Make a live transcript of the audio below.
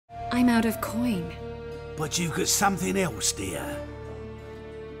I'm out of coin. But you've got something else, dear.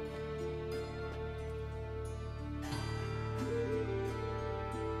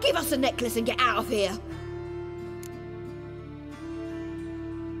 Give us the necklace and get out of here.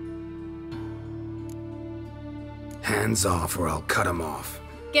 Hands off or I'll cut them off.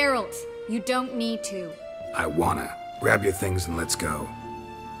 Geralt, you don't need to. I wanna. Grab your things and let's go.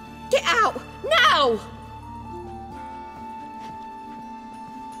 Get out! Now!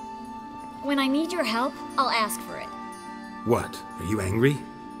 When I need your help, I'll ask for it. What? Are you angry?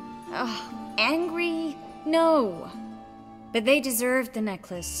 Angry? No. But they deserved the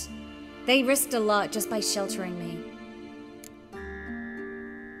necklace. They risked a lot just by sheltering me.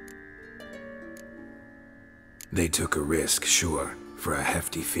 They took a risk, sure, for a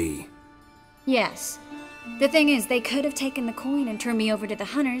hefty fee. Yes. The thing is, they could have taken the coin and turned me over to the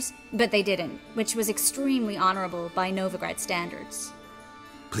hunters, but they didn't, which was extremely honorable by Novigrad standards.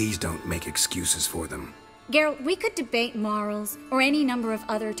 Please don't make excuses for them. Geralt, we could debate morals, or any number of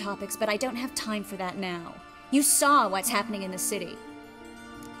other topics, but I don't have time for that now. You saw what's happening in the city.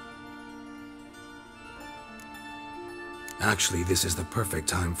 Actually, this is the perfect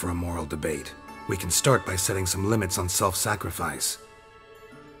time for a moral debate. We can start by setting some limits on self-sacrifice.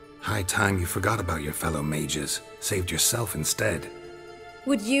 High time you forgot about your fellow mages, saved yourself instead.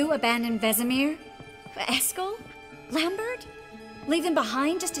 Would you abandon Vesemir? Eskel? Lambert? Leave them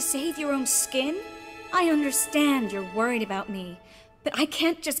behind just to save your own skin? I understand you're worried about me, but I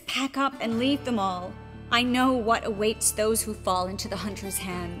can't just pack up and leave them all. I know what awaits those who fall into the hunter's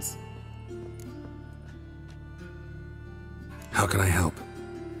hands. How can I help?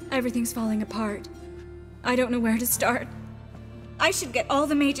 Everything's falling apart. I don't know where to start. I should get all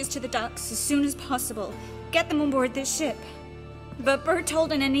the mages to the docks as soon as possible. Get them on board this ship. But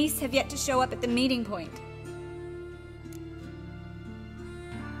Bertold and Anise have yet to show up at the meeting point.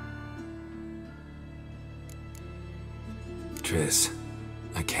 Triss,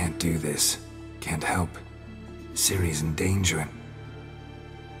 I can't do this. Can't help. Ciri's in danger.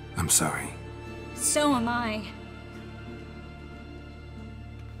 I'm sorry. So am I.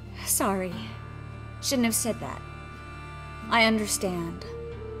 Sorry. Shouldn't have said that. I understand.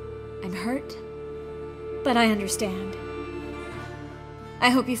 I'm hurt, but I understand. I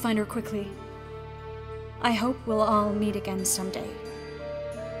hope you find her quickly. I hope we'll all meet again someday.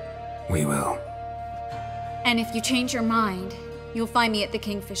 We will. And if you change your mind, you'll find me at the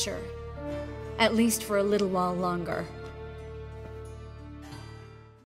Kingfisher. At least for a little while longer.